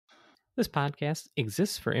This podcast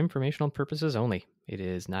exists for informational purposes only. It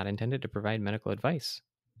is not intended to provide medical advice.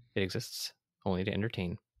 It exists only to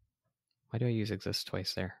entertain. Why do I use exists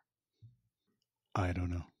twice there? I don't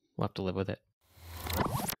know. We'll have to live with it.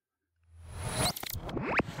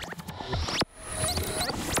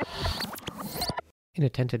 In a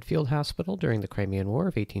tented field hospital during the Crimean War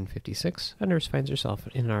of 1856, a nurse finds herself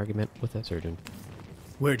in an argument with a surgeon.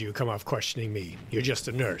 Where do you come off questioning me? You're just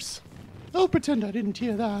a nurse. I'll pretend I didn't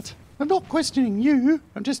hear that. I'm not questioning you.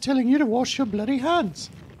 I'm just telling you to wash your bloody hands.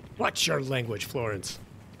 Watch your language, Florence.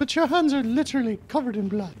 But your hands are literally covered in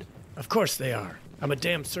blood. Of course they are. I'm a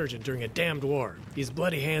damned surgeon during a damned war. These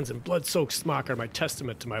bloody hands and blood-soaked smock are my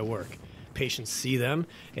testament to my work. Patients see them,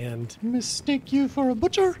 and... Mistake you for a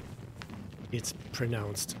butcher? It's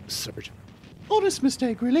pronounced surgeon. Honest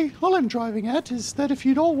mistake, really. All I'm driving at is that if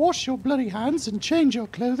you'd all wash your bloody hands and change your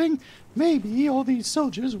clothing, maybe all these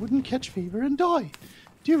soldiers wouldn't catch fever and die.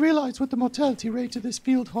 Do you realize what the mortality rate of this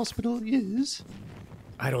field hospital is?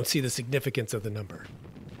 I don't see the significance of the number.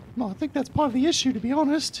 Well, I think that's part of the issue, to be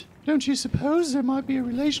honest. Don't you suppose there might be a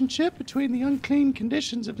relationship between the unclean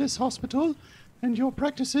conditions of this hospital and your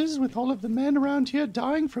practices with all of the men around here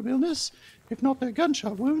dying from illness, if not their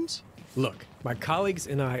gunshot wounds? Look, my colleagues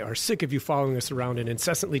and I are sick of you following us around and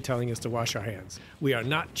incessantly telling us to wash our hands. We are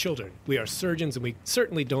not children. We are surgeons, and we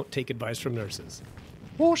certainly don't take advice from nurses.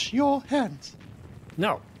 Wash your hands.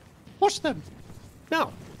 No. Wash them.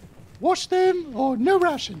 No. Wash them or no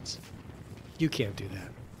rations. You can't do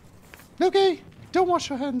that. Okay, don't wash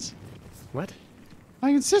your hands. What? I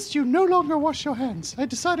insist you no longer wash your hands. I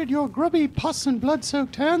decided your grubby pus and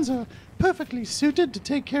blood-soaked hands are perfectly suited to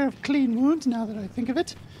take care of clean wounds now that I think of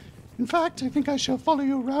it. In fact, I think I shall follow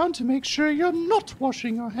you around to make sure you're not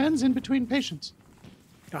washing your hands in between patients.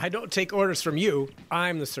 I don't take orders from you.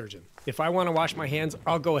 I'm the surgeon. If I want to wash my hands,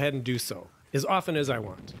 I'll go ahead and do so, as often as I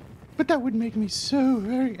want. But that would make me so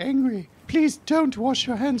very angry. Please don't wash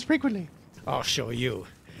your hands frequently. I'll show you.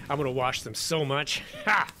 I'm going to wash them so much.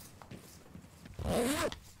 Ha!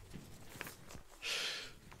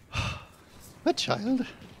 That child.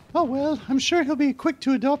 Oh well, I'm sure he'll be quick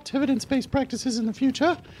to adopt evidence-based practices in the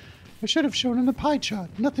future. I should have shown him the pie chart.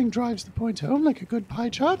 Nothing drives the point home like a good pie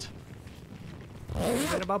chart.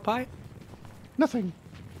 What about pie? Nothing.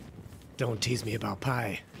 Don't tease me about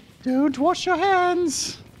pie. Don't wash your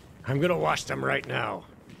hands. I'm going to wash them right now.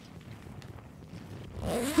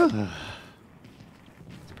 That's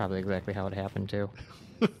probably exactly how it happened, too.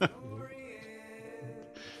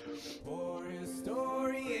 Poor historians,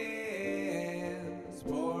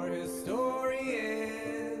 poor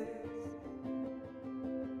historians.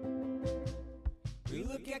 We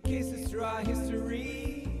look at cases through our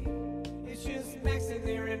history. It's just Max and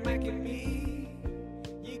there and Mike and me.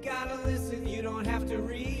 You gotta listen, you don't have to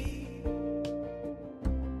read.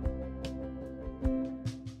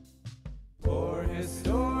 Poor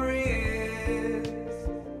historians,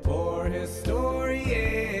 poor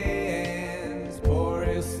historians, poor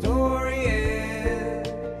historians.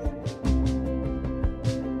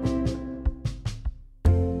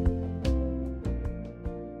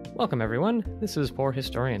 Welcome, everyone. This is Poor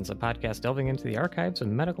Historians, a podcast delving into the archives of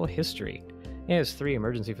medical history. As three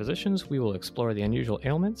emergency physicians, we will explore the unusual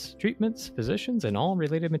ailments, treatments, physicians, and all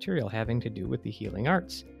related material having to do with the healing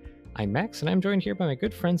arts. I'm Max, and I'm joined here by my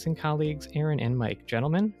good friends and colleagues, Aaron and Mike.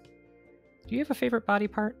 Gentlemen, do you have a favorite body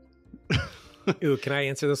part? Ooh, can I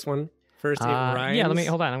answer this one first? It rhymes. Yeah,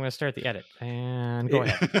 hold on. I'm going to start the edit. And go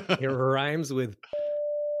ahead. It rhymes with...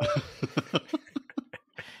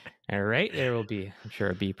 All right, there will be, I'm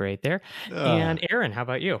sure, a beep right there. And Aaron, how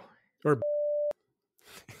about you? Or...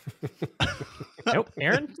 Nope,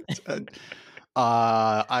 Aaron?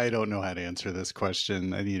 I don't know how to answer this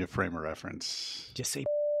question. I need a frame of reference. Just say...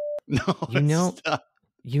 No,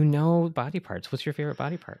 you know body parts. What's your favorite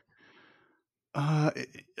body part?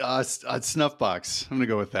 Snuff box. I'm gonna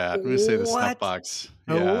go with that. I'm gonna say the snuff box.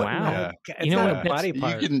 Oh, Yeah, wow. yeah. It's You know not what, a body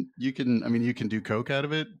part. You can. I mean, you can do coke out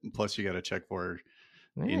of it. Plus, you got to check for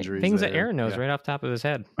injuries. Things that there. Aaron knows Yeah. right off the top of his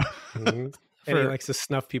head. Mhm. And he likes to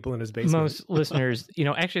snuff people in his basement. Most listeners,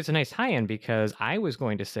 actually, it's a nice tie-in because I was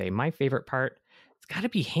going to say my favorite part, it's got to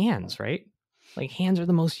be hands, right? Like, hands are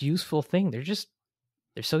the most useful thing. They're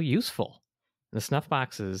so useful. And the snuff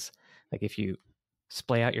boxes, like if you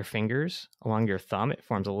splay out your fingers along your thumb, it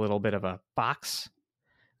forms a little bit of a box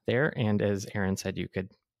there. And as Aaron said, you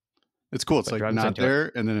could... It's cool. It's put like drugs not into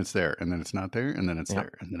there, and then it's there, and then it's not there, and then it's Yeah.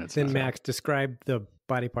 there, and then it's Then not Max, describe the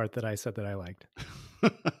body part that I said that I liked.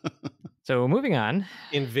 there. So moving on.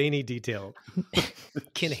 In veiny detail.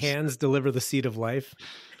 Can hands deliver the seed of life?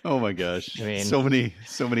 Oh my gosh. I mean- so many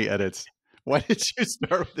edits. Why did you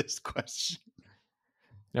start with this question?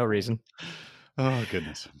 No reason. Oh,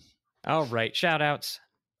 goodness. All right, shout outs.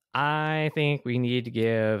 I think we need to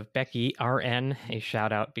give Becky RN a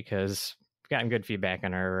shout out because we've gotten good feedback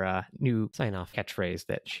on our new Sign off. catchphrase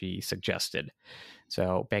that she suggested.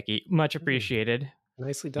 So, Becky, much appreciated.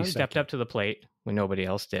 Nicely done. You stepped Becky. up to the plate when nobody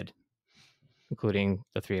else did, including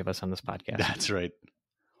the three of us on this podcast. That's right.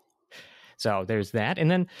 So there's that. And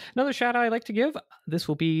then another shout out I'd like to give. This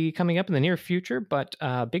will be coming up in the near future, but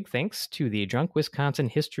big thanks to the Drunk Wisconsin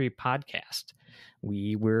History Podcast.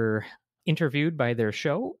 We were interviewed by their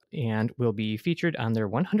show and will be featured on their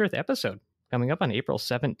 100th episode coming up on April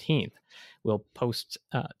 17th. We'll post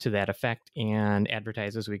to that effect and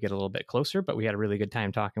advertise as we get a little bit closer, but we had a really good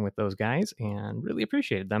time talking with those guys and really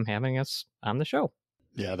appreciated them having us on the show.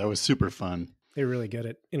 Yeah, that was super fun. They're really good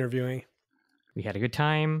at interviewing. We had a good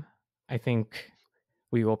time. I think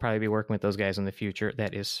we will probably be working with those guys in the future.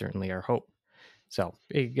 That is certainly our hope. So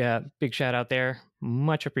big shout out there.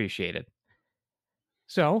 Much appreciated.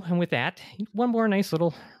 So, and with that, one more nice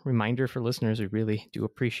little reminder for listeners we really do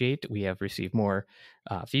appreciate. We have received more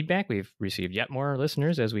feedback. We've received yet more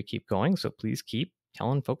listeners as we keep going. So please keep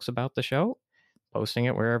telling folks about the show, posting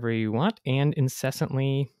it wherever you want, and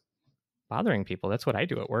incessantly bothering people. That's what I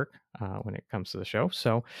do at work when it comes to the show.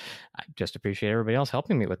 So I just appreciate everybody else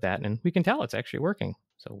helping me with that. And we can tell it's actually working.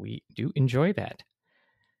 So we do enjoy that.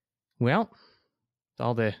 Well, with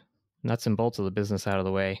all the nuts and bolts of the business out of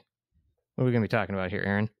the way, what are we going to be talking about here,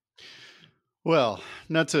 Aaron? Well,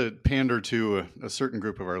 not to pander to a certain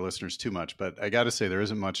group of our listeners too much, but I got to say there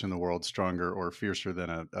isn't much in the world stronger or fiercer than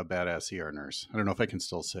a badass ER nurse. I don't know if I can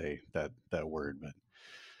still say that word, but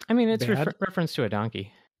I mean, it's Bad? reference to a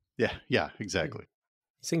donkey. yeah, exactly.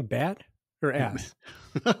 You saying bad or ass?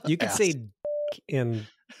 You could Ass. say dick and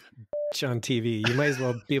bitch on TV. You might as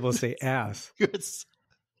well be able to say ass. Yes.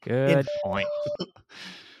 Good point.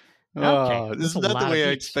 Oh, this is That's a not lot the of way I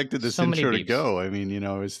beeps. expected this So many intro to beeps. go. I mean,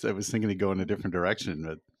 I was thinking to go in a different direction,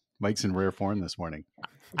 but Mike's in rare form this morning.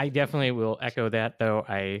 I definitely will echo that, though.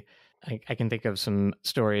 I can think of some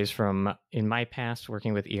stories from in my past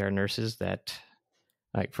working with ER nurses that,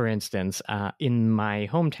 like for instance, in my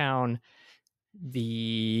hometown,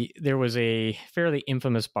 there was a fairly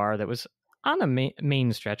infamous bar that was on the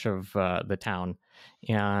main stretch of the town,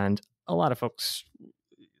 and a lot of folks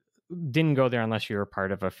didn't go there unless you were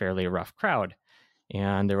part of a fairly rough crowd.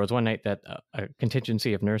 And there was one night that a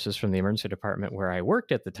contingency of nurses from the emergency department where I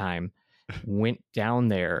worked at the time went down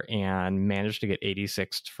there and managed to get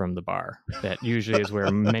 86'd from the bar. That usually is where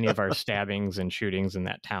many of our stabbings and shootings in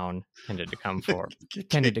that town tended to come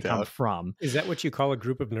Kicked out. from. Is that what you call a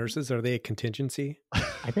group of nurses? Are they a contingency?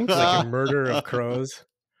 I think Like a murder of crows?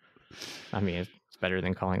 I mean, it's better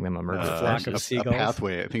than calling them a murder. A flock of a seagulls?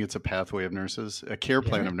 pathway. I think it's a pathway of nurses, a care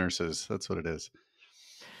plan Yeah. of nurses. That's what it is.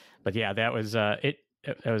 But yeah, that was it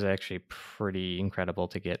was actually pretty incredible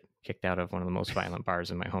to get kicked out of one of the most violent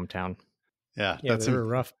bars in my hometown. Yeah, Yeah, that's they're a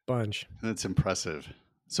rough bunch. That's impressive.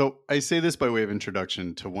 So I say this by way of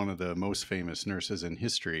introduction to one of the most famous nurses in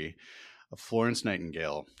history, Florence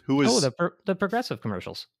Nightingale, who was The progressive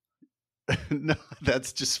commercials. no,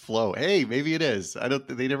 that's just Flo. Hey, maybe it is.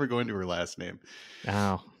 They never go into her last name.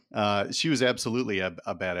 Oh, She was absolutely a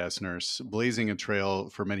badass nurse, blazing a trail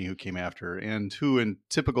for many who came after her, and who, in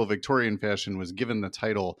typical Victorian fashion, was given the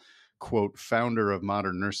title, quote, founder of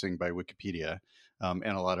modern nursing by Wikipedia, and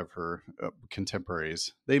a lot of her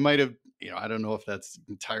contemporaries. They might have, I don't know if that's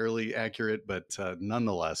entirely accurate, but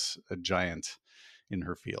nonetheless, a giant in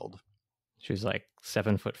her field. she was like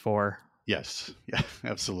 7'4". Yes. Yeah,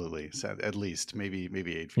 absolutely. So at least maybe 8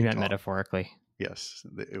 feet You meant tall. metaphorically. Yes,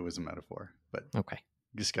 it was a metaphor, but Okay.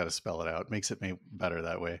 you just got to spell it out. Makes it better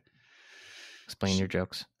that way. Explain your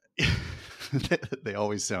jokes. They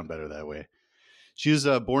always sound better that way. She was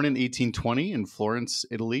born in 1820 in Florence,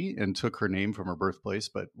 Italy, and took her name from her birthplace,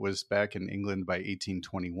 but was back in England by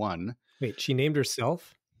 1821. Wait, she named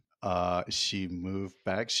herself? She moved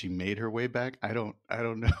back. She made her way back. I don't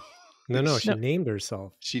know. No, she No. named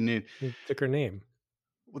herself. She named. She took her name.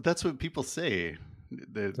 Well, that's what people say.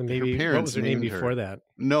 So maybe, her parents what was her name named before that?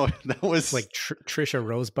 No, that was Like Trisha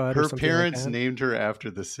Rosebud or her something parents like that? named her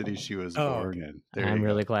after the city she was Oh, born in. There I'm you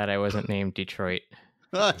really glad I wasn't named Detroit.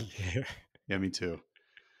 go. Yeah. Yeah, me too.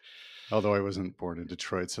 Although I wasn't born in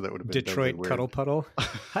Detroit, so that would have been Detroit weird. Cuddle Puddle.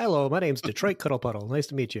 Hello, my name's Detroit Cuddle Puddle. Nice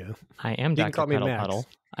to meet you. I am You can Dr. call me Cuddle Max. Puddle.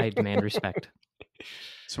 I demand respect.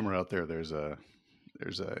 Somewhere out there, there's a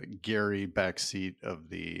Gary backseat of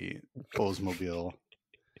the Oldsmobile.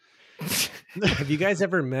 Have you guys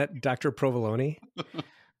ever met Dr. Provolone?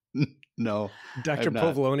 No, Dr. I've not.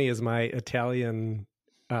 Provolone is my Italian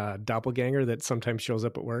doppelganger that sometimes shows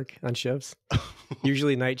up at work on shifts,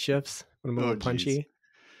 usually night shifts when I'm a Oh, little punchy.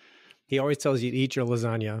 He always tells you to eat your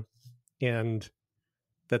lasagna and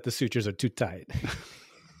that the sutures are too tight.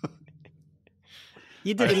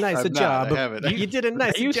 You did a nicer job. You did a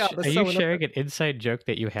nicer job. Are you sharing an inside joke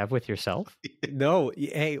that you have with yourself? No.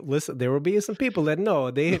 Hey, listen, there will be some people that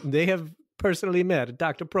know they have personally met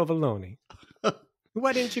Dr. Provolone.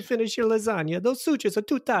 Why didn't you finish your lasagna? Those sutures are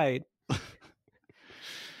too tight.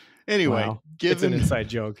 Anyway, wow. It's an inside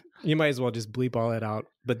joke. You might as well just bleep all that out.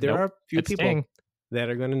 But there are a few people that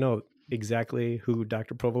are going to know exactly who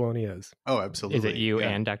Dr. Provolone is. Oh, absolutely. Is it you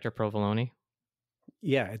and Dr. Provolone?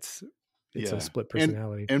 Yeah, it's a split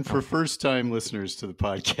personality. And for first-time listeners to the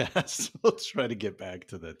podcast, let's try to get back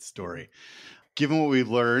to that story. Given what we've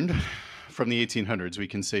learned from the 1800s, we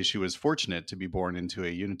can say she was fortunate to be born into a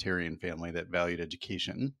Unitarian family that valued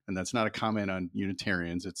education. And that's not a comment on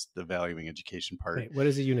Unitarians. It's the valuing education part. Wait, what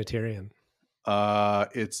is a Unitarian?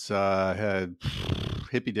 It's had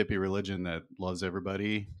hippy-dippy religion that loves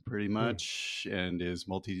everybody pretty much and is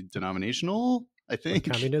multi-denominational, I think.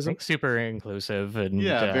 Like communism? Super inclusive. And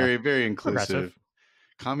very, very inclusive.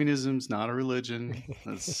 Communism's not a religion.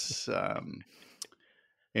 That's,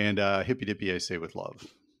 and hippy-dippy, I say with love.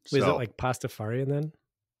 Is it like Pastafarian then?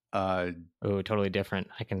 Oh, totally different.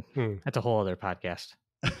 That's a whole other podcast.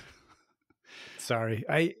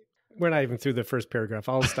 Sorry. We're not even through the first paragraph.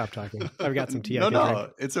 I'll stop talking. I've got some tea. No,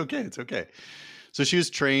 it's okay. It's okay. So she was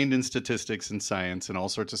trained in statistics and science and all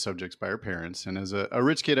sorts of subjects by her parents. And as a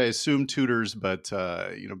rich kid, I assumed tutors, but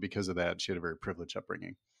because of that, she had a very privileged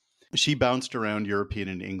upbringing. She bounced around European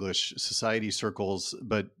and English society circles,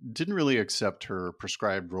 but didn't really accept her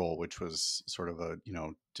prescribed role, which was sort of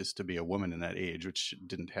just to be a woman in that age, which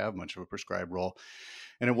didn't have much of a prescribed role.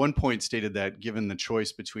 And at one point stated that given the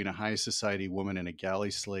choice between a high society woman and a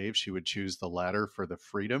galley slave, she would choose the latter for the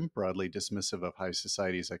freedom, broadly dismissive of high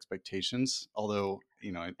society's expectations. Although,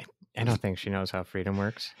 I don't think she knows how freedom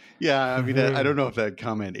works. Yeah, I mean, I don't know if that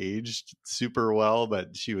comment aged super well,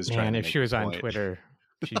 but she was trying to make if she was on point. Twitter,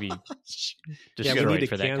 she'd be destroyed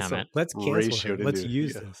for that comment. Let's cancel her. Let's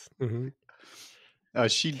use this. Mm-hmm.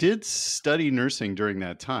 She did study nursing during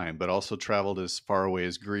that time, but also traveled as far away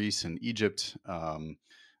as Greece and Egypt.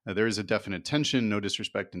 There is a definite tension, no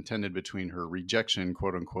disrespect intended, between her rejection,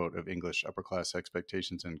 quote unquote, of English upper class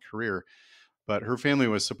expectations and career. But her family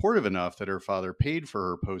was supportive enough that her father paid for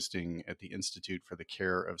her posting at the Institute for the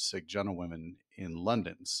Care of Sick Gentlewomen in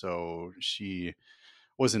London. So she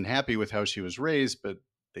wasn't happy with how she was raised, but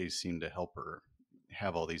they seemed to help her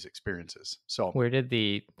have all these experiences. So where did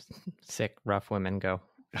the sick, rough women go?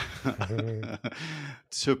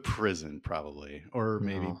 To prison, probably, or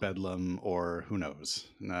maybe Bedlam, or who knows.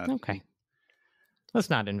 Okay, let's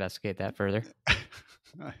not investigate that further.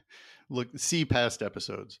 Look, see past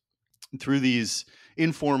episodes. Through these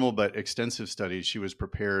informal but extensive studies, she was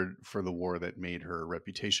prepared for the war that made her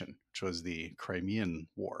reputation, which was the Crimean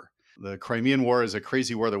War. The Crimean War is a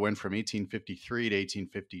crazy war that went from 1853 to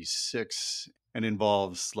 1856 and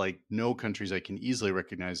involves like no countries I can easily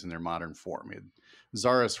recognize in their modern form.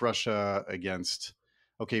 Tsarist Russia against,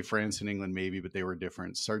 France and England maybe, but they were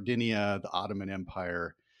different. Sardinia, the Ottoman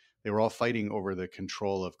Empire, they were all fighting over the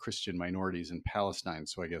control of Christian minorities in Palestine.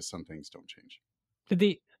 So I guess some things don't change.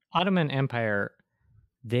 The Ottoman Empire,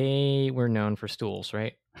 they were known for stools,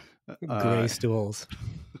 right? Gray stools.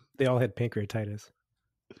 They all had pancreatitis.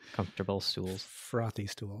 Comfortable stools. Frothy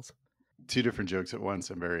stools. Two different jokes at once.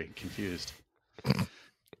 I'm very confused.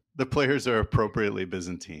 The players are appropriately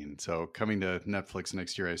Byzantine. So coming to Netflix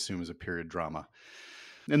next year, I assume, is a period drama.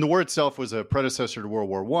 And the war itself was a predecessor to World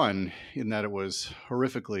War I in that it was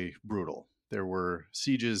horrifically brutal. There were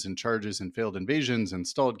sieges and charges and failed invasions and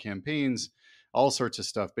stalled campaigns, all sorts of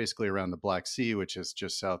stuff basically around the Black Sea, which is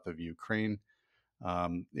just south of Ukraine.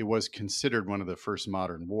 It was considered one of the first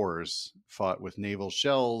modern wars, fought with naval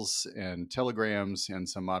shells and telegrams and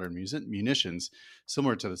some modern munitions,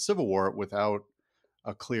 similar to the Civil War, without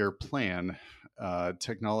a clear plan.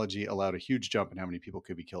 Technology allowed a huge jump in how many people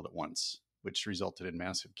could be killed at once, which resulted in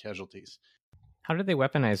massive casualties. How did they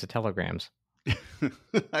weaponize the telegrams?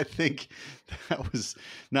 I think that was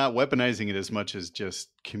not weaponizing it as much as just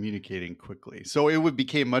communicating quickly. So it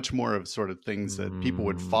became much more of sort of things that people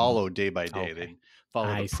would follow day by day. Okay. They'd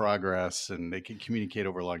follow the progress, and they could communicate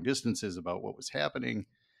over long distances about what was happening.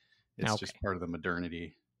 It's just part of the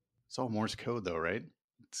modernity. It's all Morse code though, right?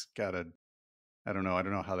 It's got I don't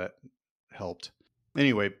know how that helped.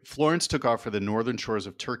 Anyway, Florence took off for the northern shores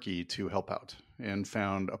of Turkey to help out and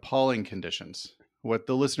found appalling conditions. What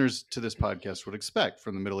the listeners to this podcast would expect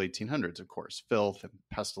from the middle 1800s, of course, filth and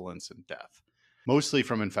pestilence and death, mostly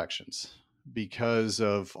from infections. because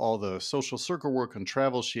of all the social circle work and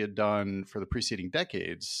travel she had done for the preceding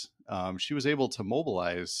decades. She was able to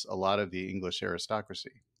mobilize a lot of the English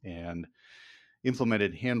aristocracy and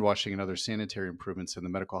implemented hand washing and other sanitary improvements in the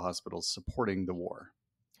medical hospitals supporting the war.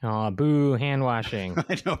 Oh, boo, hand washing.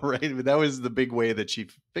 I know, right? But that was the big way that she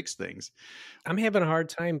fixed things. I'm having a hard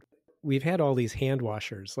time. We've had all these hand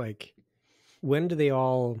washers. Like, when do they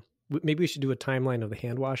all... Maybe we should do a timeline of the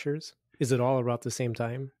hand washers. Is it all about the same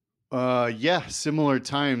time? Yeah, similar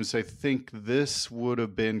times. I think this would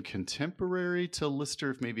have been contemporary to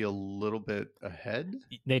Lister, maybe a little bit ahead.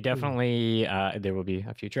 They definitely, there will be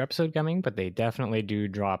a future episode coming, but they definitely do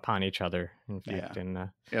draw upon each other. In fact, Yeah, in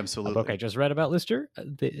absolutely. a book I just read about Lister,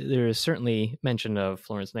 there is certainly mention of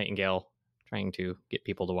Florence Nightingale trying to get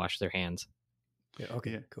people to wash their hands. Yeah.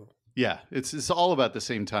 Okay. Yeah. Cool. Yeah, it's all about the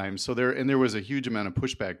same time. So there was a huge amount of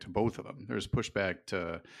pushback to both of them. There's pushback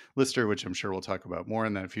to Lister, which I'm sure we'll talk about more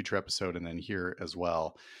in that future episode, and then here as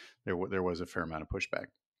well, there was a fair amount of pushback.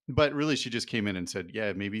 But really, she just came in and said,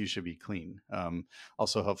 "Yeah, maybe you should be clean."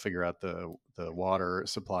 Also, help figure out the water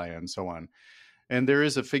supply and so on. And there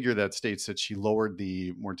is a figure that states that she lowered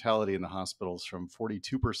the mortality in the hospitals from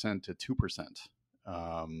 42% to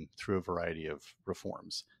 2% through a variety of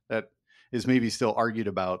reforms. That is maybe still argued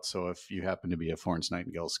about. So if you happen to be a Florence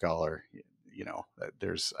Nightingale scholar,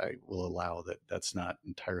 I will allow that that's not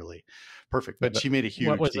entirely perfect, but she made a huge.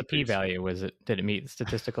 What was decrease. the p-value? Did it meet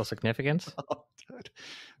statistical significance? Oh, I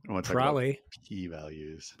don't want to Probably. talk about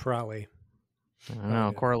p-values. Probably. I don't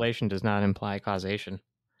know. Correlation does not imply causation.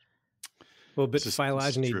 Well, but This is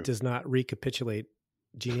phylogeny true. does not recapitulate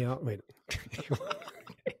genealogy. Wait.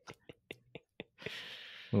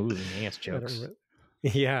 Ooh, Linnaeus jokes.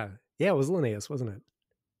 Yeah. Yeah, it was Linnaeus, wasn't it?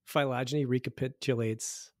 Phylogeny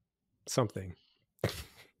recapitulates something.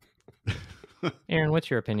 Aaron, what's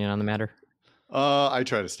your opinion on the matter? I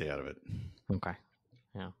try to stay out of it. Okay.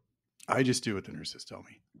 Yeah. I just do what the nurses tell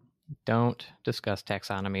me. Don't discuss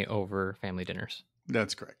taxonomy over family dinners.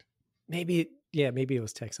 That's correct. Maybe it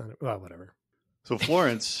was taxonomy. Well, whatever. So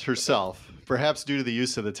Florence herself, perhaps due to the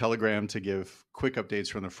use of the telegram to give quick updates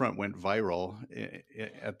from the front, went viral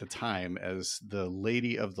at the time as the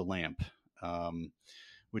Lady of the Lamp,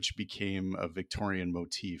 which became a Victorian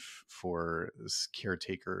motif for this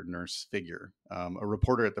caretaker nurse figure. A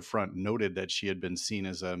reporter at the front noted that she had been seen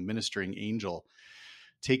as a ministering angel,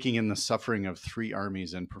 taking in the suffering of 3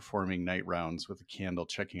 armies and performing night rounds with a candle,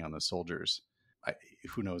 checking on the soldiers.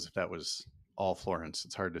 Who knows if that was all Florence?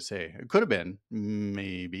 It's hard to say. It could have been,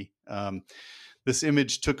 maybe. This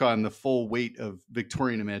image took on the full weight of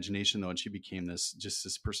Victorian imagination, though, and she became this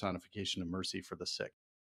personification of mercy for the sick.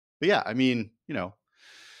 But yeah, I mean,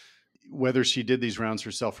 whether she did these rounds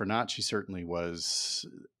herself or not, she certainly was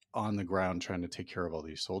on the ground trying to take care of all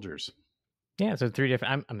these soldiers. Yeah, so 3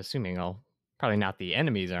 different. I'm assuming probably not the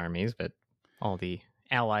enemy's armies, but all the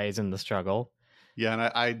allies in the struggle. Yeah, and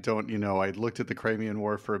I don't, I looked at the Crimean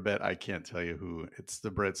War for a bit. I can't tell you who. It's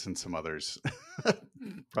the Brits and some others.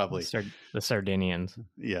 Probably. The Sardinians.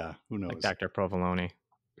 Yeah, who knows? Like Dr. Provolone.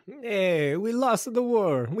 Hey, we lost the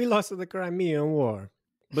war. We lost the Crimean War.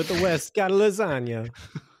 But the West got a lasagna.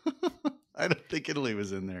 I don't think Italy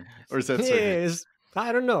was in there. Or is that Sardinia? Yes,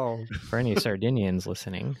 I don't know. For any Sardinians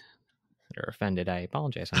listening that are offended, I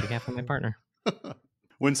apologize on behalf of my partner.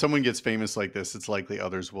 When someone gets famous like this, it's likely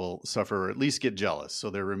others will suffer or at least get jealous.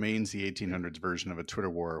 So there remains the 1800s version of a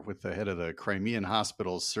Twitter war with the head of the Crimean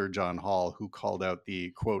hospitals, Sir John Hall, who called out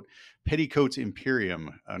the, quote, petticoat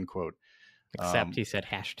imperium, unquote. Except he said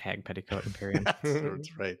hashtag petticoat imperium.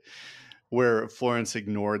 That's right. Where Florence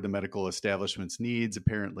ignored the medical establishment's needs,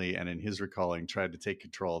 apparently, and in his recalling, tried to take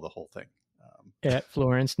control of the whole thing. At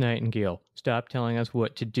Florence Nightingale, stop telling us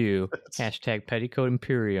what to do. Hashtag petticoat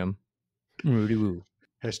imperium. Rudy woo.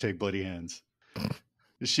 Hashtag bloody hands.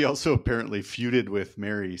 She also apparently feuded with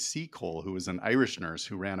Mary Seacole, who was an Irish nurse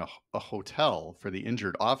who ran a hotel for the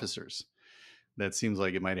injured officers. That seems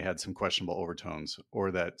like it might have had some questionable overtones,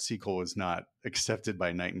 or that Seacole was not accepted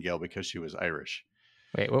by Nightingale because she was Irish.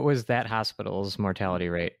 Wait, what was that hospital's mortality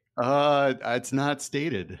rate? It's not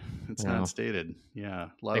stated. It's not stated. Yeah,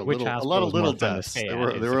 a lot of little deaths. There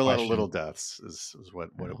were a lot of little deaths. Is what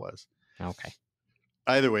it was. Okay.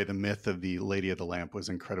 Either way, the myth of the Lady of the Lamp was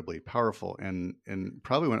incredibly powerful and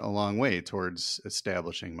probably went a long way towards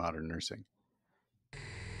establishing modern nursing.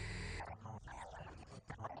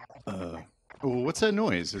 What's that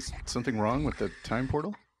noise? Is something wrong with the time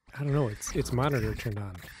portal? I don't know. It's monitor turned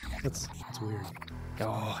on. It's weird.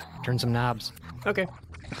 Oh, turn some knobs. Okay.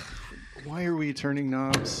 Why are we turning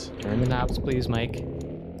knobs? Turn the knobs, please, Mike.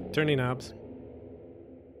 Turning knobs.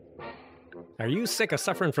 Are you sick of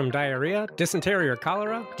suffering from diarrhea, dysentery, or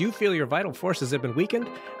cholera? Do you feel your vital forces have been weakened?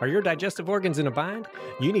 Are your digestive organs in a bind?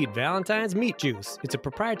 You need Valentine's Meat Juice. It's a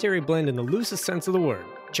proprietary blend in the loosest sense of the word,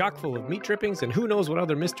 chock full of meat drippings and who knows what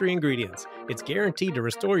other mystery ingredients. It's guaranteed to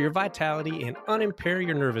restore your vitality and unimpair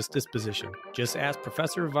your nervous disposition. Just ask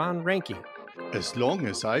Professor Von Ranke. As long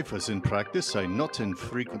as I was in practice, I not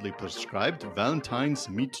infrequently prescribed Valentine's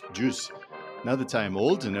Meat Juice. Now that I am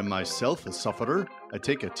old and am myself a sufferer, I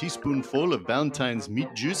take a teaspoonful of Valentine's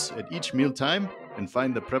Meat Juice at each mealtime and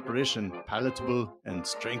find the preparation palatable and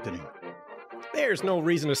strengthening. There's no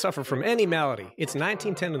reason to suffer from any malady. It's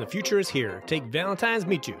 1910 and the future is here. Take Valentine's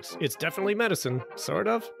Meat Juice. It's definitely medicine, sort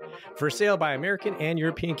of. For sale by American and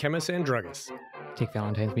European chemists and druggists. Take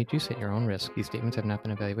Valentine's Meat Juice at your own risk. These statements have not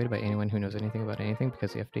been evaluated by anyone who knows anything about anything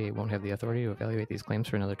because the FDA won't have the authority to evaluate these claims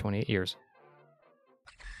for another 28 years.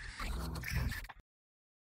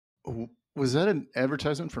 Was that an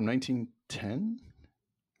advertisement from 1910?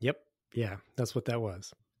 Yep. Yeah, that's what that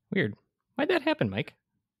was. Weird. Why'd that happen, Mike?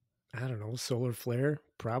 I don't know. Solar flare,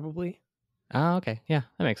 probably. Oh, okay. Yeah,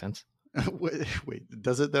 that makes sense. Wait,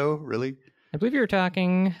 does it though? Really? I believe you were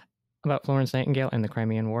talking about Florence Nightingale and the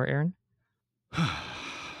Crimean War, Aaron.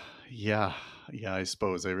 Yeah, I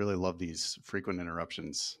suppose. I really love these frequent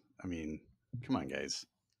interruptions. I mean, come on, guys.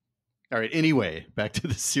 All right, anyway, back to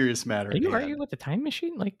the serious matter. Are you arguing with the time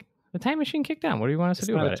machine? Like, the time machine kicked on. What do you want us to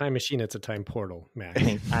do about it? It's not a time machine, it's a time portal, Matt.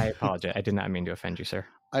 I apologize. I did not mean to offend you, sir.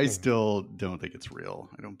 I still don't think it's real.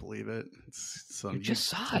 I don't believe it. You just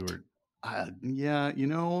saw it. Yeah,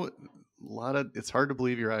 it's hard to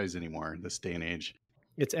believe your eyes anymore in this day and age.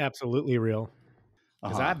 It's absolutely real.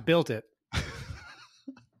 Because I built it.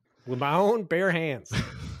 With my own bare hands.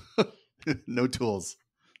 No tools.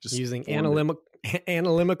 Just using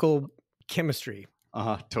analytical chemistry.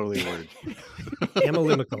 Totally a word.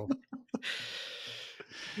 Analytical.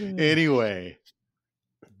 Anyway,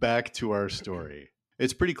 back to our story.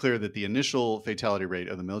 It's pretty clear that the initial fatality rate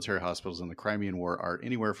of the military hospitals in the Crimean War are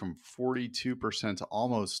anywhere from 42% to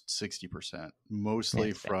almost 60%,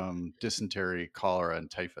 mostly from dysentery, cholera, and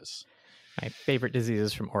typhus. My favorite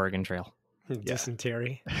diseases from Oregon Trail.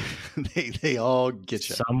 Dysentery. They all get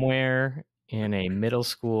you. Somewhere in a middle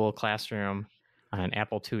school classroom on an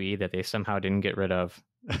Apple IIe that they somehow didn't get rid of,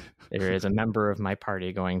 there is a member of my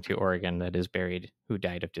party going to Oregon that is buried who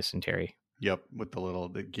died of dysentery. Yep, with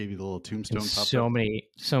they gave you the little tombstone. So many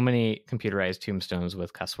computerized tombstones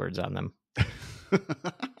with cuss words on them.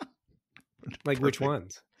 Like which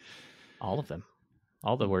ones? All of them.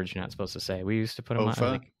 All the words you're not supposed to say. We used to put them on.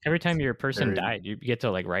 Like, every time your person died, you get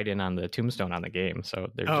to write in on the tombstone on the game. So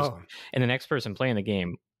they're just, and the next person playing the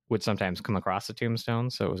game would sometimes come across the tombstone.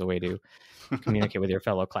 So it was a way to communicate with your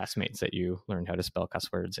fellow classmates that you learned how to spell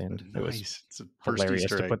cuss words. And it was hilarious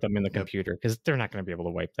to put them in the computer because they're not going to be able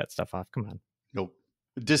to wipe that stuff off. Come on. Nope.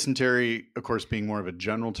 Dysentery, of course, being more of a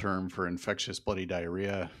general term for infectious bloody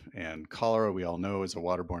diarrhea, and cholera, we all know, is a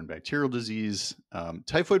waterborne bacterial disease.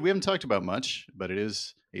 Typhoid, we haven't talked about much, but it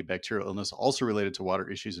is a bacterial illness also related to water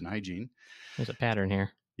issues and hygiene. There's a pattern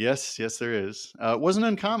here. Yes, there is. It wasn't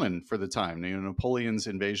uncommon for the time. Napoleon's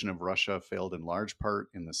invasion of Russia failed in large part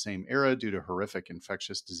in the same era due to horrific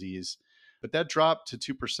infectious disease. But that drop to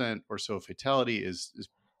 2% or so fatality is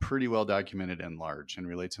pretty well documented and large, and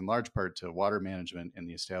relates in large part to water management and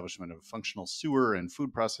the establishment of functional sewer and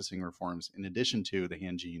food processing reforms, in addition to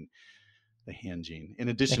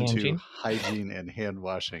hygiene and hand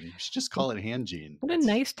washing. You should just call it handgene. What a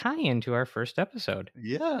nice tie-in to our first episode.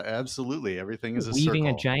 Yeah, absolutely. Everything is a weaving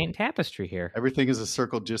circle. A giant tapestry here. Everything is a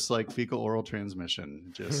circle, just like fecal oral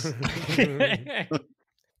transmission. Just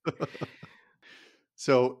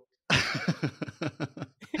so.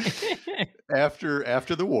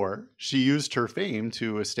 After the war, she used her fame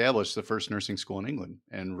to establish the first nursing school in England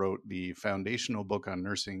and wrote the foundational book on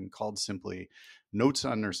nursing called simply Notes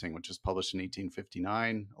on Nursing, which was published in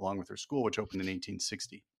 1859, along with her school, which opened in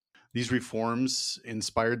 1860. These reforms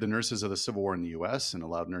inspired the nurses of the Civil War in the U.S. and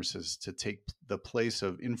allowed nurses to take the place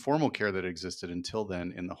of informal care that existed until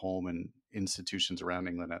then in the home and institutions around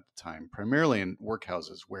England at the time, primarily in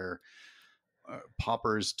workhouses where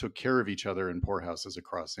paupers took care of each other in poorhouses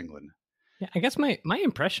across England. Yeah, I guess my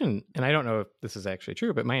impression, and I don't know if this is actually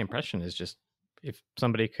true, but my impression is just if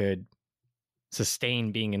somebody could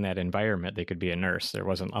sustain being in that environment, they could be a nurse. There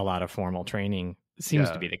wasn't a lot of formal training. It seems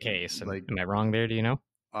to be the case. Am I wrong there? Do you know?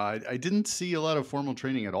 I didn't see a lot of formal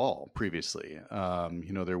training at all previously.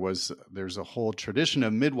 There's a whole tradition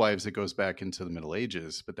of midwives that goes back into the Middle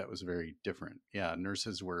Ages, but that was very different. Yeah,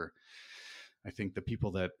 nurses were, I think, the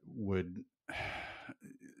people that would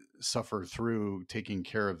suffer through taking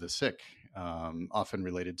care of the sick, often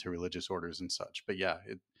related to religious orders and such. But yeah,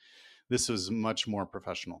 This was much more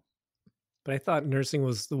professional. But I thought nursing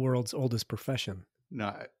was the world's oldest profession.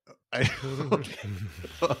 No,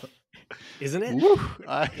 Isn't it? Woo,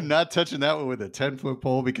 I'm not touching that one with a 10-foot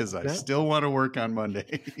pole because I still want to work on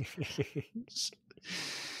Monday.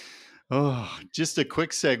 Oh, just a quick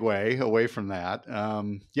segue away from that.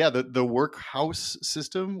 The workhouse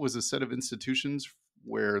system was a set of institutions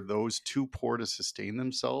where those too poor to sustain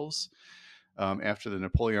themselves after the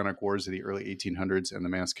Napoleonic Wars of the early 1800s and the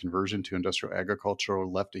mass conversion to industrial agriculture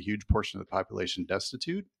left a huge portion of the population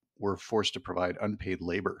destitute, were forced to provide unpaid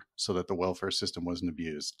labor so that the welfare system wasn't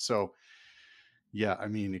abused. So, yeah, I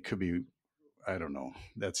mean, it could be, I don't know.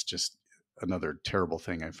 That's just another terrible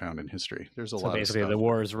thing I found in history. There's a lot of stuff. So basically the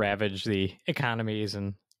wars ravaged the economies,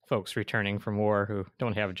 and folks returning from war who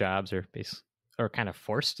don't have jobs are kind of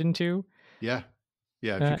forced into. Yeah.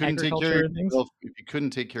 Yeah. If you couldn't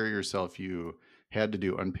take care of yourself, you had to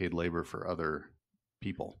do unpaid labor for other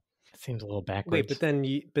people. It seems a little backwards. Wait,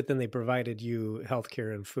 but then they provided you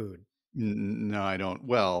healthcare and food. No, I don't.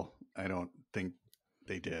 Well, I don't think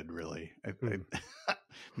they did really.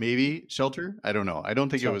 Maybe shelter. I don't know. I don't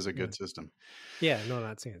think it was a good system. Yeah, no, I'm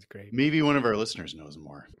not saying it's great. Maybe one of our listeners knows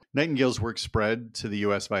more. Nightingale's work spread to the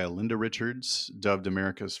U.S. via Linda Richards, dubbed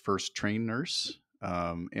America's first trained nurse,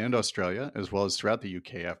 and Australia, as well as throughout the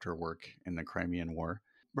U.K. after her work in the Crimean War.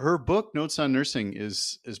 Her book, Notes on Nursing,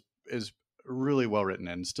 is really well written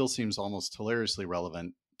and still seems almost hilariously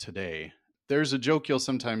relevant today. There's a joke you'll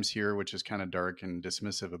sometimes hear, which is kind of dark and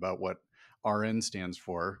dismissive, about what RN stands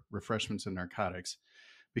for, refreshments and narcotics,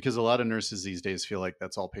 because a lot of nurses these days feel like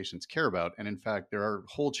that's all patients care about. And in fact, there are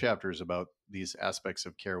whole chapters about these aspects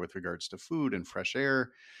of care with regards to food and fresh air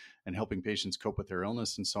and helping patients cope with their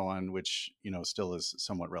illness and so on, which, still is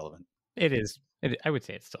somewhat relevant. It is. I would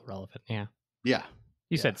say it's still relevant. Yeah. Yeah.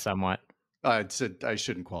 You said somewhat. I said I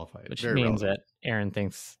shouldn't qualify it. Which means that Aaron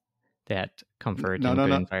thinks that comfort and good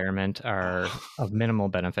environment are of minimal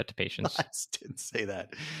benefit to patients. I didn't say that.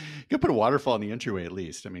 You could put a waterfall in the entryway at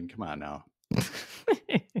least. I mean, come on now.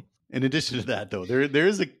 In addition to that, though, there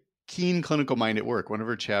is a keen clinical mind at work. One of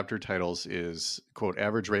her chapter titles is, quote,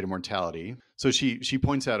 average rate of mortality. So she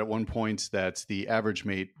points out at one point that the average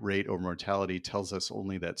rate of mortality tells us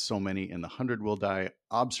only that so many in the 100 will die.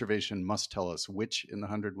 Observation must tell us which in the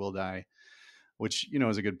 100 will die, which,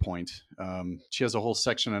 is a good point. She has a whole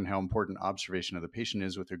section on how important observation of the patient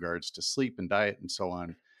is with regards to sleep and diet and so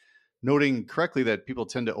on, noting correctly that people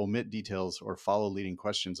tend to omit details or follow leading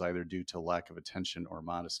questions either due to lack of attention or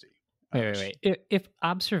modesty. Wait. If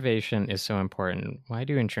observation is so important, why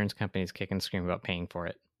do insurance companies kick and scream about paying for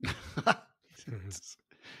it?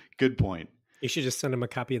 Good point. You should just send them a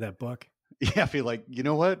copy of that book. Yeah, I feel like, you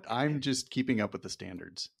know what? I'm just keeping up with the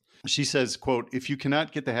standards. She says, quote, if you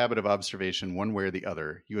cannot get the habit of observation one way or the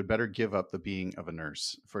other, you had better give up the being of a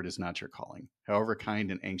nurse, for it is not your calling, however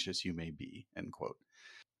kind and anxious you may be, end quote.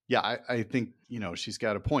 Yeah, I think, she's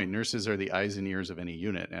got a point. Nurses are the eyes and ears of any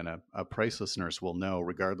unit, and a priceless nurse will know,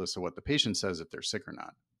 regardless of what the patient says, if they're sick or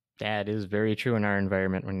not. That is very true in our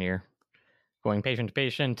environment when you're going patient to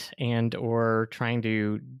patient and or trying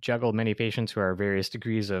to juggle many patients who are various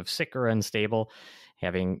degrees of sick or unstable.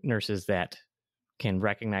 Having nurses that can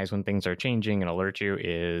recognize when things are changing and alert you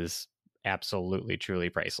is absolutely, truly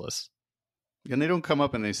priceless. And they don't come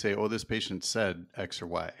up and they say, oh, this patient said X or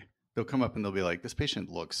Y. They'll come up and they'll be like, this patient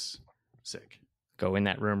looks sick. Go in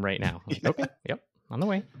that room right now. Like, okay, yep, on the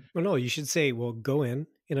way. Well, no, you should say, well, go in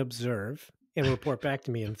and observe and report back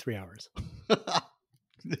to me in 3 hours.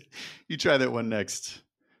 You try that one next,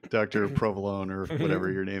 Dr. Provolone or whatever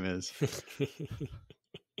your name is.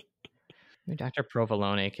 Dr.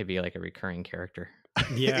 Provolone could be like a recurring character.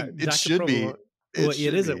 Yeah, it should be.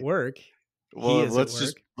 It is at work. Well,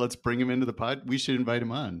 let's bring him into the pod. We should invite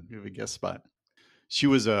him on. We have a guest spot. She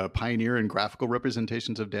was a pioneer in graphical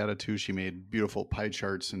representations of data too. She made beautiful pie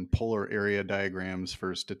charts and polar area diagrams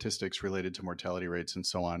for statistics related to mortality rates and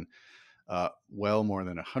so on. Well more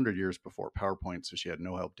than 100 years before PowerPoint, so she had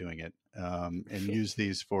no help doing it, and used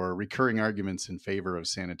these for recurring arguments in favor of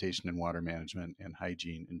sanitation and water management and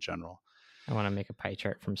hygiene in general. I want to make a pie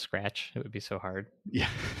chart from scratch. It would be so hard. Yeah.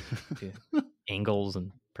 Angles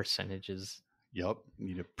and percentages. Yep.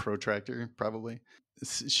 Need a protractor, probably.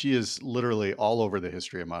 She is literally all over the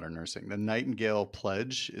history of modern nursing. The Nightingale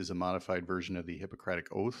Pledge is a modified version of the Hippocratic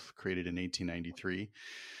Oath created in 1893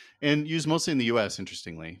 and used mostly in the U.S.,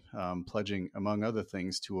 interestingly, pledging, among other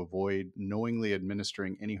things, to avoid knowingly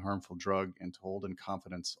administering any harmful drug and to hold in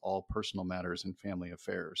confidence all personal matters and family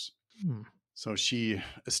affairs. So she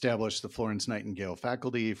established the Florence Nightingale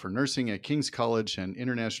Faculty for Nursing at King's College, and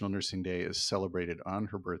International Nursing Day is celebrated on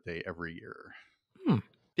her birthday every year.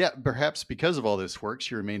 Yeah, perhaps because of all this work,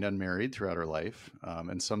 she remained unmarried throughout her life.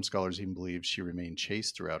 And some scholars even believe she remained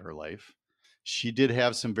chaste throughout her life. She did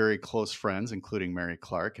have some very close friends, including Mary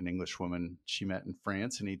Clark, an Englishwoman she met in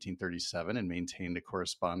France in 1837 and maintained a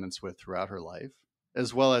correspondence with throughout her life,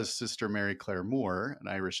 as well as Sister Mary Clare Moore, an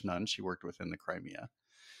Irish nun she worked with in the Crimea.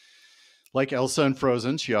 Like Elsa in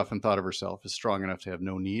Frozen, she often thought of herself as strong enough to have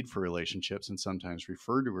no need for relationships and sometimes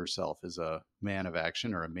referred to herself as a man of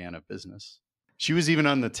action or a man of business. She was even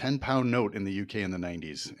on the 10-pound note in the UK in the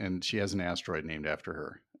 90s, and she has an asteroid named after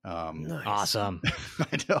her. Nice. Awesome.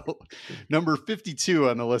 I know. Number 52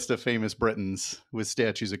 on the list of famous Britons with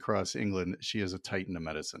statues across England. She is a titan of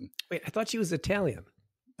medicine. Wait, I thought she was Italian.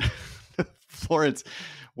 Florence,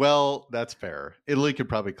 well, that's fair. Italy could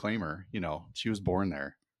probably claim her. You know, she was born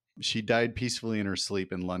there. She died peacefully in her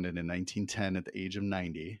sleep in London in 1910 at the age of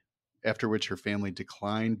 90, after which her family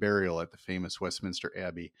declined burial at the famous Westminster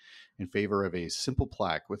Abbey in favor of a simple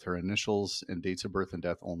plaque with her initials and dates of birth and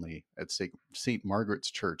death only at St.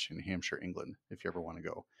 Margaret's Church in Hampshire, England, if you ever want to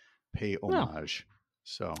go pay homage.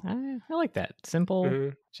 So I like that. Simple,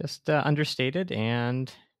 Mhm. just understated,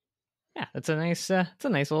 and yeah, it's a nice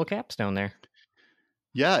little capstone there.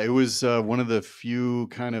 yeah, it was one of the few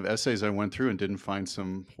kind of essays I went through and didn't find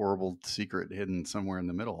some horrible secret hidden somewhere in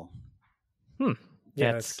the middle.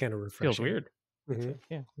 Yeah, it's kind of refreshing. Feels weird. Mhm.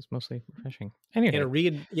 Yeah, it's mostly refreshing. And Anyway, to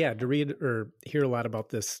read or hear a lot about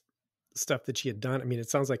this stuff that she had done. I mean, it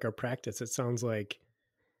sounds like our practice. It sounds like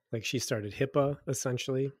she started HIPAA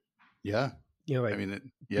essentially. Yeah. You know, like I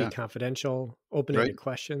mean, be confidential, open-ended Right.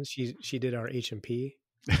 questions. She did our H&P.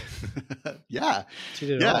 yeah. She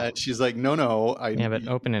did it Yeah. all. And she's like, no. yeah, but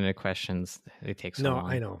open-ended questions, they take so No,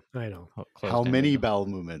 long. I know. How Closed-ended, many though. bowel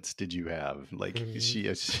movements did you have? Like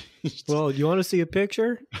Mhm. Well, you want to see a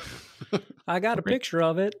picture? I got a picture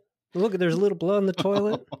of it. Look, there's a little blood in the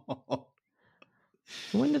toilet.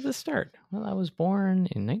 When did this start? Well, I was born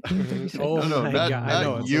in 1936. Oh, no, my not, God. I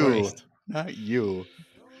know, not it's you. worst. Not you.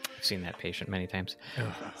 I've seen that patient many times.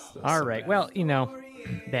 Oh, that's All so right. bad. Well,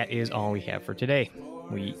 that is all we have for today.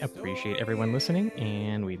 We appreciate everyone listening,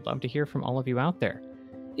 and we'd love to hear from all of you out there.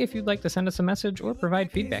 If you'd like to send us a message or provide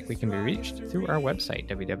feedback, we can be reached through our website,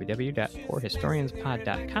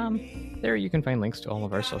 www.poorhistorianspod.com. There you can find links to all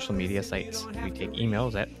of our social media sites. We take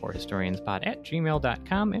emails at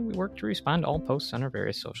poorhistorianspod@gmail.com, and we work to respond to all posts on our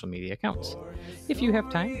various social media accounts. If you have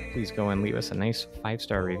time, please go and leave us a nice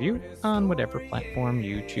 5-star review on whatever platform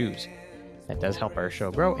you choose. That does help our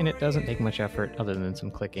show grow, and it doesn't take much effort other than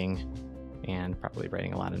some clicking and probably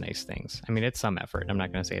writing a lot of nice things. I mean, it's some effort. I'm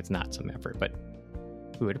not going to say it's not some effort, but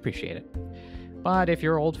we would appreciate it. But if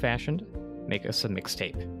you're old-fashioned, make us a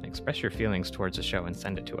mixtape. Express your feelings towards the show and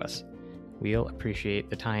send it to us. We'll appreciate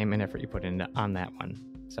the time and effort you put into on that one.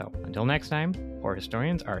 So until next time, Poor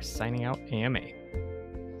Historians are signing out AMA.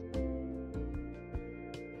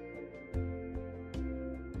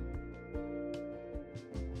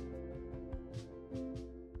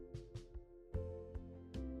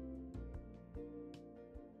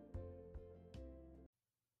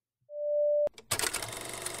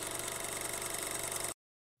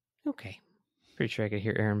 Okay. Pretty sure I could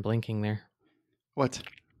hear Aaron blinking there. What?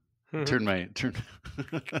 Mhm. Turn.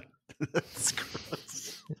 That's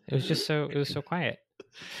gross. It was so quiet.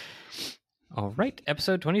 All right,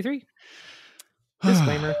 episode 23.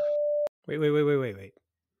 Disclaimer. Wait.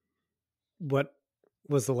 What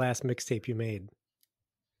was the last mixtape you made?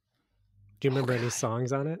 Do you remember any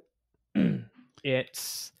songs on it?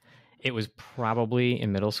 It was probably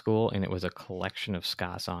in middle school, and it was a collection of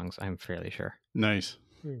ska songs, I'm fairly sure. Nice.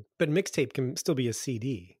 But mixtape can still be a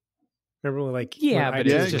CD. Remember, like Yeah, when but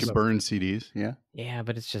Yeah, it's you just can burn CDs. Yeah. Yeah,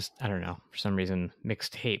 but it's just, I don't know, for some reason,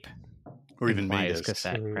 mixtape Or even implies Magus.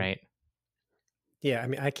 cassette, Mhm. right? Yeah, I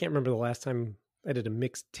mean, I can't remember the last time I did a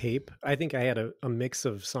mixed tape. I think I had a mix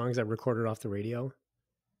of songs I recorded off the radio.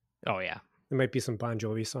 Oh, yeah. There might be some Bon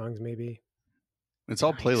Jovi songs, maybe. It's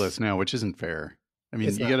all Nice. playlists now, which isn't fair. I mean,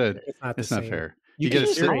 It's you not gotta. fair. It's not the It's not same. fair. You You can gotta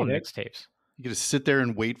Just sit. call them curate it. mixtapes. You gotta sit there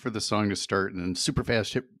and wait for the song to start, and then super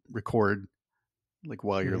fast hit record, like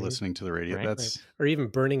while you're Mhm. listening to the radio. Right, That's Or even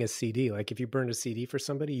burning a CD. Like if you burned a CD for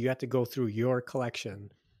somebody, you have to go through your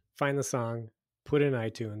collection, find the song, put it in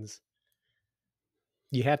iTunes.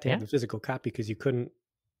 You had to have Yeah. the physical copy because you couldn't.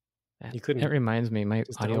 That, You couldn't that reminds me, my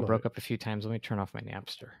just audio download broke it. up a few times. Let me turn off my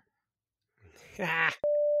Napster.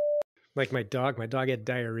 Like my dog had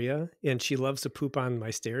diarrhea and she loves to poop on my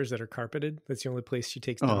stairs that are carpeted. That's the only place she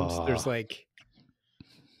takes dumps. There's Aw. like,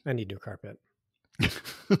 I need new carpet.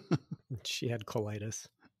 She had colitis.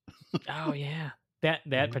 Oh, yeah.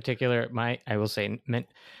 That particular, I will say,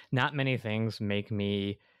 not many things make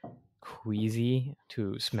me queasy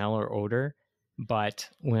to smell or odor, But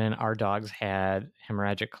when our dogs had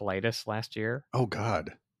hemorrhagic colitis last year, Oh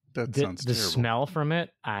God, that the sounds terrible. smell from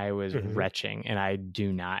it, I was Mhm. retching, and I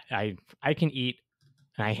do not. I can eat,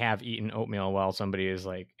 and I have eaten oatmeal while somebody is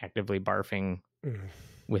like actively barfing Mm.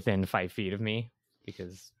 within 5 feet of me,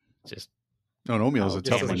 because just No, and oatmeal is how a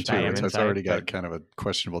tough one damaged I too. am It's inside, already got but- kind of a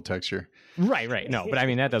questionable texture. Right. No, but I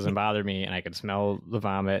mean, that doesn't bother me, and I can smell the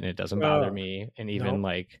vomit, and it doesn't bother Oh, me, and even no.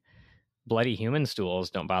 like bloody human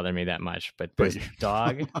stools don't bother me that much. But But this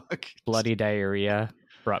dog Fuck. bloody diarrhea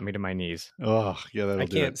brought me to my knees. Oh yeah, that'll I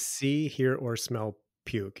do can't it. see, hear, or smell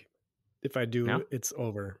puke. If I do, No? it's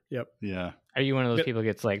over. Yep. Yeah. Are you one of those But- people who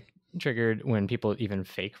gets like triggered when people even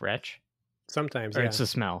fake retch? Sometimes, Or yeah. it's the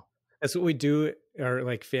smell? That's what we do. Our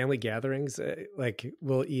like family gatherings. Like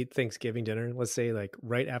we'll eat Thanksgiving dinner. Let's say like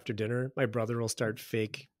right after dinner, my brother will start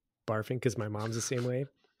fake barfing because my mom's the same way.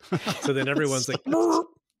 So then everyone's like,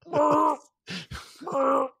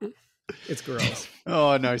 it's gross.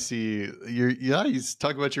 Oh, and I see you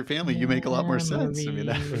talk about your family. You make a lot more sense. I mean,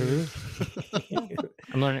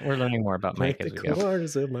 We're learning more about Mike as we go.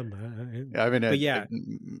 Corners of my mind. I mean, But yeah.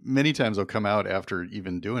 many times I'll come out after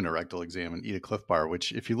even doing a rectal exam and eat a Cliff Bar,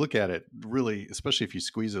 which if you look at it, really, especially if you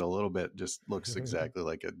squeeze it a little bit, just looks exactly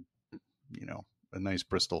like a nice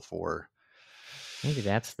Bristol 4. Maybe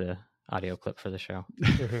that's the audio clip for the show.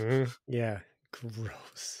 Yeah.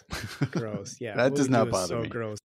 Gross. Gross. Yeah. That what does we not do is bother so me. gross.